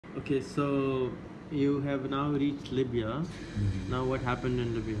Okay, so you have now reached Libya. Now, what happened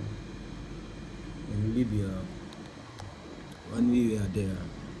in Libya? In Libya, when we were there,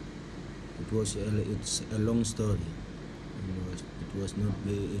 it's a long story. It was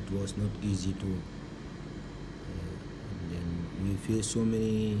not easy to. And then we faced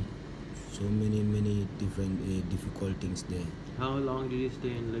many different difficult things there. How long did you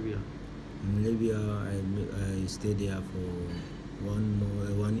stay in Libya? In Libya, I stayed there for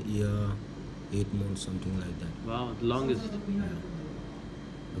 1 year, 8 months, something like that. Wow, the longest. Yeah.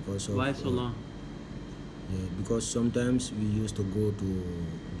 Because of Why so long? yeah, because sometimes we used to go to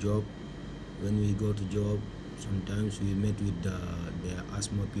job. When we go to job, sometimes we met with the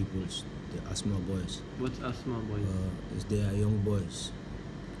asthma peoples, the asthma boys. What's asthma, boys? They are young boys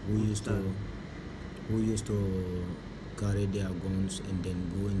who What's used that? to who used to carry their guns and then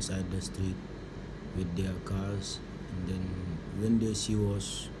go inside the street with their cars, and then when they see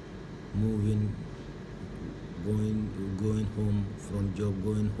us moving, going home from job,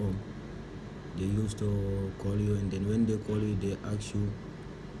 going home, they used to call you, and then when they call you, they ask you,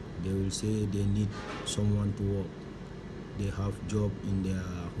 they will say they need someone to work, they have job in their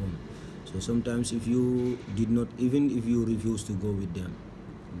home. So sometimes if you did not, even if you refuse to go with them,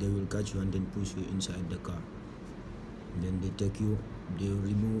 they will catch you and then push you inside the car. Then they take you, they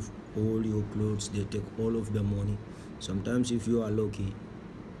remove all your clothes, they take all of the money. Sometimes if you are lucky,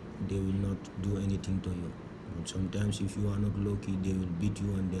 they will not do anything to you. But sometimes if you are not lucky, they will beat you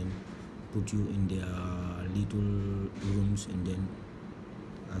and then put you in their little rooms, and then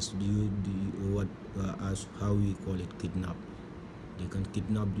as as how we call it, kidnap. They can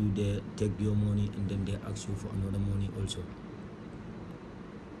kidnap you there, take your money, and then they ask you for another money also.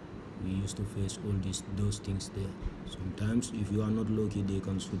 We used to face all those things there. Sometimes if you are not lucky, they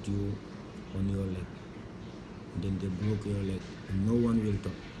can shoot you on your leg, then they broke your leg, and no one will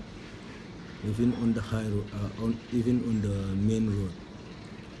talk. Even on the high road, even on the main road,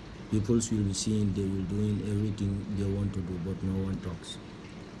 people will be seeing, they will doing everything they want to do, but no one talks.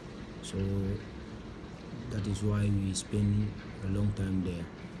 So that is why we spend a long time there.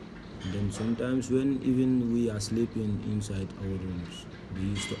 And then sometimes when even we are sleeping inside our rooms, they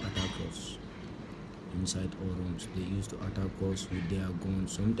used to attack us. Inside our rooms, they used to attack us with their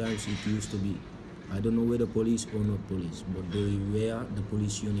guns. Sometimes it used to be, I don't know whether police or not police, but they wear the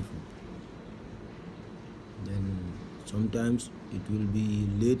police uniform. Then sometimes it will be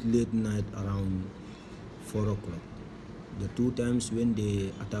late night around 4 o'clock. The two times when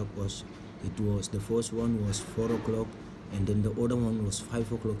they attack us, it was, the first one was 4 o'clock, and then the other one was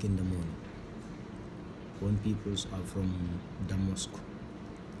 5 o'clock in the morning. When people are from the mosque,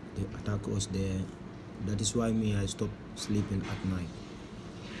 they attack us there. That is why I stopped sleeping at night.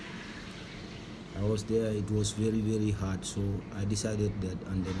 I was there, it was very hard, so I decided that,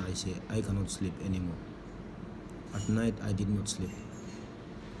 and then I said I cannot sleep anymore. At night I did not sleep.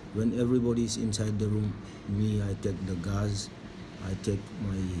 When everybody is inside the room, I take the gas, I take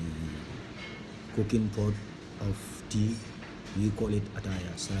my cooking pot of tea, we call it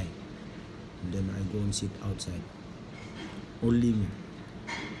ataya, sai. And then I go and sit outside. Only me.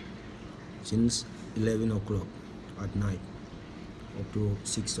 Since 11 o'clock at night up to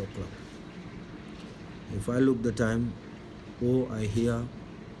 6 o'clock. If I look the time, or I hear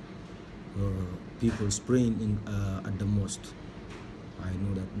people spraying at the mosque, I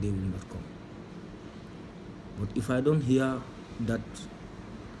know that they will not come. But if I don't hear that,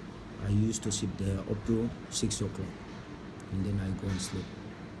 I used to sit there up to 6 o'clock, and then I go and sleep.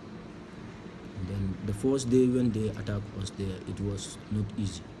 And then the first day when they attacked us there, it was not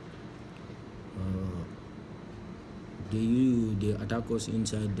easy. They attack us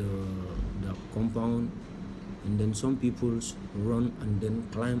inside the compound, and then some people run and then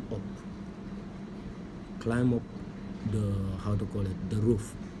climb up the, how to call it, the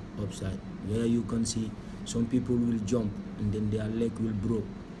roof upside, where you can see some people will jump and then their leg will broke.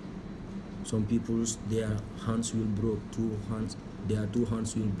 Some people's, their hands will broke, their two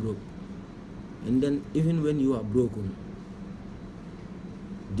hands will broke. And then even when you are broken,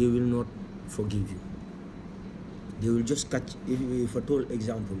 they will not forgive you. They will just catch, if at all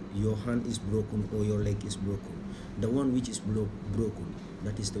example, your hand is broken or your leg is broken, the one which is broken,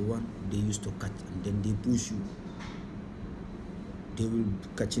 that is the one they used to catch, and then they push you. They will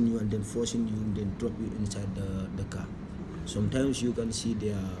catching you and then forcing you and then drop you inside the car. Sometimes you can see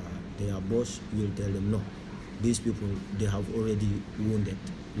their boss will tell them, no, these people, they have already wounded,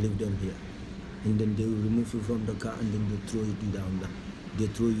 leave them here. And then they will remove you from the car and then they throw you down. They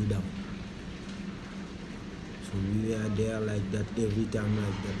throw you down. So we are there like that every time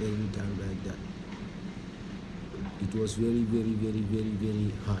like that. It was very, very, very, very,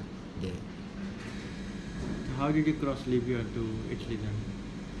 very hard there. So how did you cross Libya to Italy then?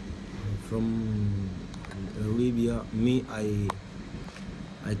 From Libya,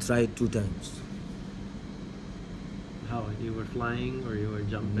 I tried 2 times. How? You were flying or you were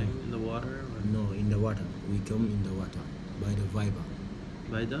jumping in the water? Or No, in the water. We come in the water by the Viper.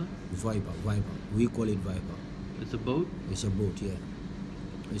 by the? Viper. We call it Viper. It's a boat? It's a boat, yeah.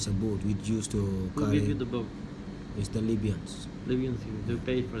 It's a boat which used to Who carry. gave you the boat? It's the Libyans. Libyans, you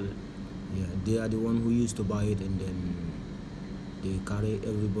paid for that. Yeah, they are the one who used to buy it, and then they carry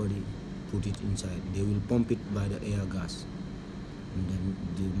everybody, put it inside. They will pump it by the air gas, and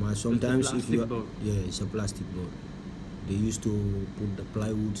then sometimes if you plastic boat. yeah, it's a plastic boat. They used to put the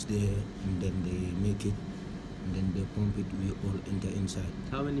plywoods there, and then they make it, and then they pump it. We all enter inside.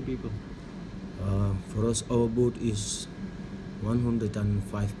 How many people? For us, our boat is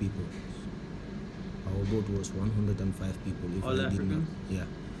 105 people. Our boat was 105 people. If All I did not, Africans? yeah,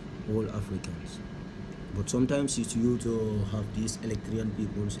 all Africans. But sometimes it's you to have these Eritrean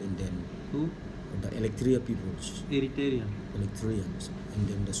peoples, and then Who? the Eritrea peoples, Eritrean. Eritreans, and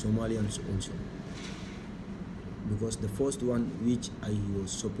then the Somalians also. Because the first one which I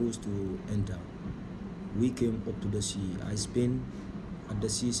was supposed to enter, we came up to the sea. I spent at the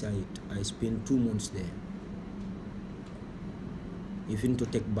seaside. I spent 2 months there. Even to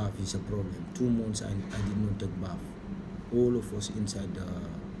take bath is a problem. 2 months I did not take bath. All of us inside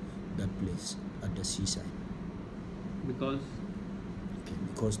that place at the seaside. Because Okay,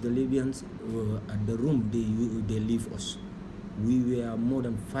 because the Libyans at the room they leave us. We were more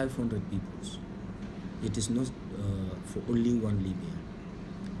than 500 people. It is not for only one Libya.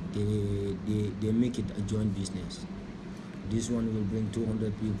 They make it a joint business. This one will bring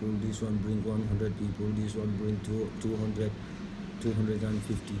 200 people. This one bring 100 people. This one bring 200.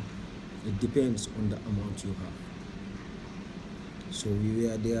 250. It depends on the amount you have. So we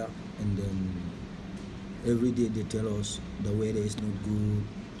were there, and then every day they tell us the weather is not good.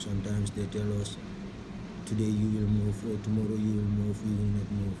 Sometimes they tell us today you will move, or tomorrow you will move, you will not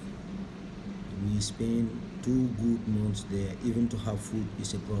move. We spent 2 good months there. Even to have food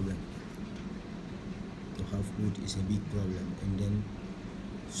is a problem. To have food is a big problem. And then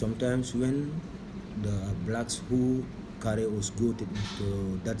sometimes when the blacks who carry us go to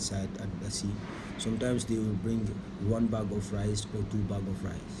that side at the sea, sometimes they will bring 1 bag of rice or 2 bags of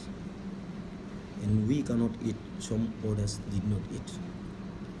rice, and we cannot eat. Some others did not eat,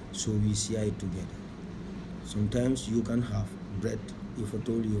 so we share it together. Sometimes you can have bread. If at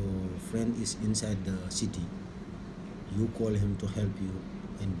all your friend is inside the city, you call him to help you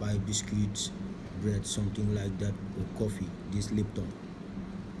and buy biscuits, bread, something like that, or coffee, this Lipton.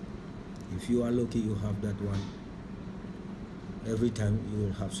 If you are lucky, you have that one. Every time you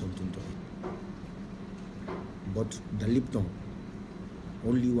will have something to eat. But the Lipton,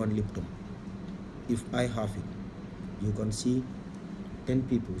 only one Lipton. If I have it, you can see 10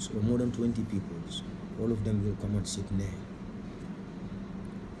 people or more than 20 people, all of them will come and sit near.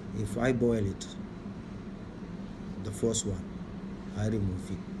 If I boil it, the first one, I remove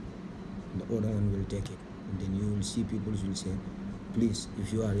it. The other one will take it. And then you will see people will say, please,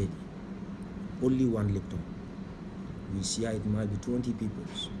 if you are ready, only one Lipton. We see it might be 20 people.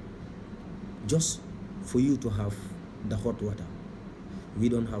 Just for you to have the hot water. We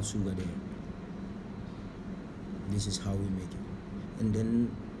don't have sugar there. This is how we make it. And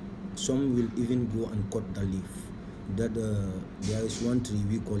then some will even go and cut the leaf. That there is one tree,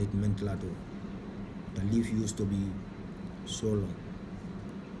 we call it mentlato. The leaf used to be so long.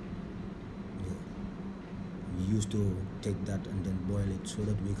 Yeah. We used to take that and then boil it so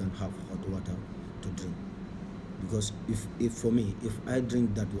that we can have hot water to drink. Because if for me, if I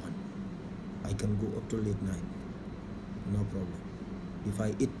drink that one, I can go up to late night, no problem. If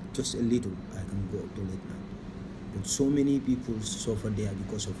I eat just a little, I can go up to late night. But so many people suffer there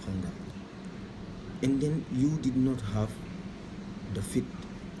because of hunger. And then you did not have the fit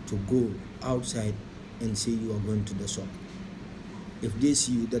to go outside and say you are going to the shop. If they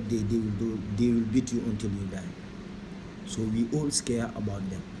see you that day, they will beat you until you die. So we all scare about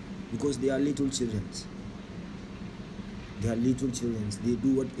them because they are little children. They are little children. They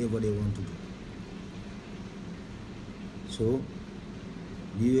do whatever they want to do. So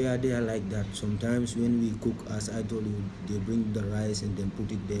we were there like that. Sometimes when we cook, as I told you, they bring the rice and then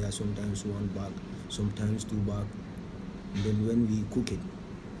put it there. Sometimes 1 bag, sometimes 2 bags. And then when we cook it,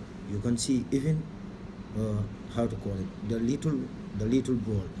 you can see even how to call it, the little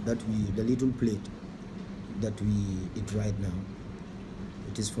bowl that the little plate that we eat right now.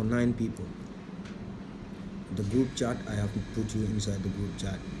 It is for 9 people. The group chat, I have to put you inside the group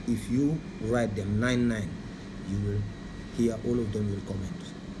chat. If you write them 99, you will hear all of them will comment.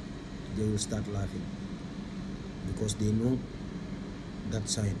 They will start laughing because they know that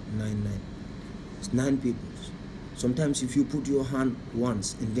sign 9 9. It's 9 people. Sometimes if you put your hand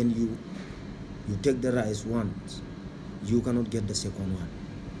once and then you take the rice once, you cannot get the second one.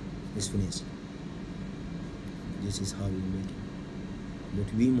 It's finished. This is how we make it.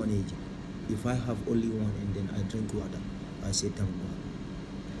 But we manage it. If I have only one and then I drink water, I say thank God.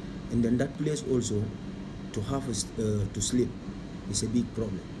 And then that place also, to have to sleep is a big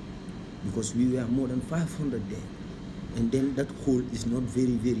problem, because we were more than 500 there, and then that hole is not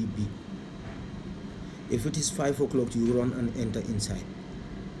very big. If it is 5 o'clock, you run and enter inside.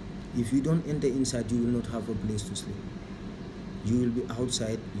 If you don't enter inside, you will not have a place to sleep. You will be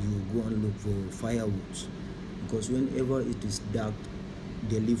outside. You go and look for firewood, because whenever it is dark,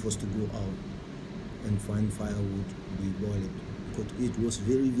 they leave us to go out and find firewood. We boil it, but it was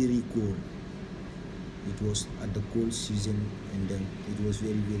very cold. It was at the cold season, and then it was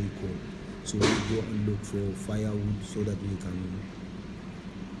very cold. So we go and look for firewood so that we can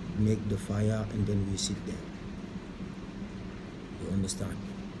make the fire, and then we sit there. You understand?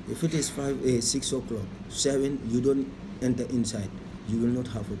 If it is 6 o'clock, 7, you don't enter inside, you will not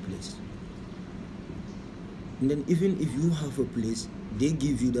have a place. And then even if you have a place, they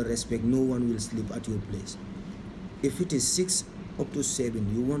give you the respect. No one will sleep at your place. If it is 6 up to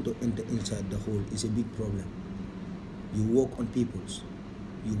 7, you want to enter inside the hole, it's a big problem. You walk on people's.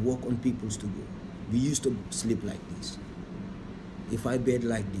 You walk on people's to go. We used to sleep like this. If I bed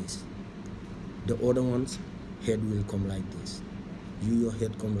like this, the other one's head will come like this. Your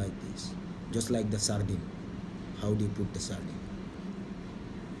head come like this. Just like the sardine, how they put the sardine.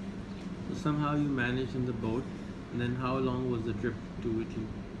 So somehow you managed in the boat, and then how long was the trip to Italy?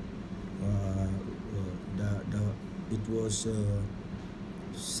 It was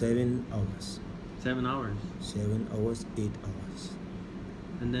 7 hours. 7 hours. 7 hours, 8 hours.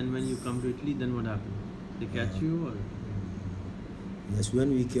 And then when you come to Italy, then what happened? They catch you or? Yes,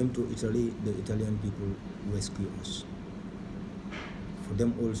 when we came to Italy, the Italian people rescued us. For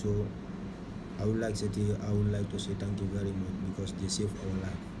them also, I would like to say thank you very much, because they saved our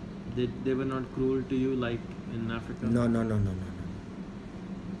life. They were not cruel to you like in Africa? No.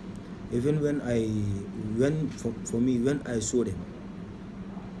 Even when I saw them,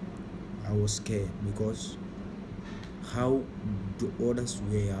 I was scared, because how the others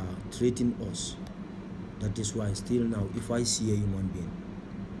were treating us. That is why still now, if I see a human being,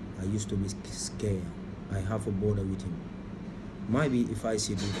 I used to be scared. I have a border with him. Maybe if I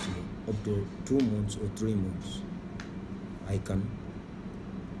sit with you up to 2 months or 3 months, I can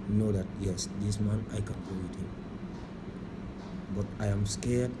know that yes, this man, I can go with him. But I am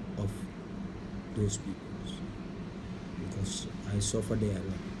scared of those people, because I suffered there a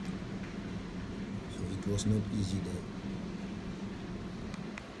lot. So it was not easy there.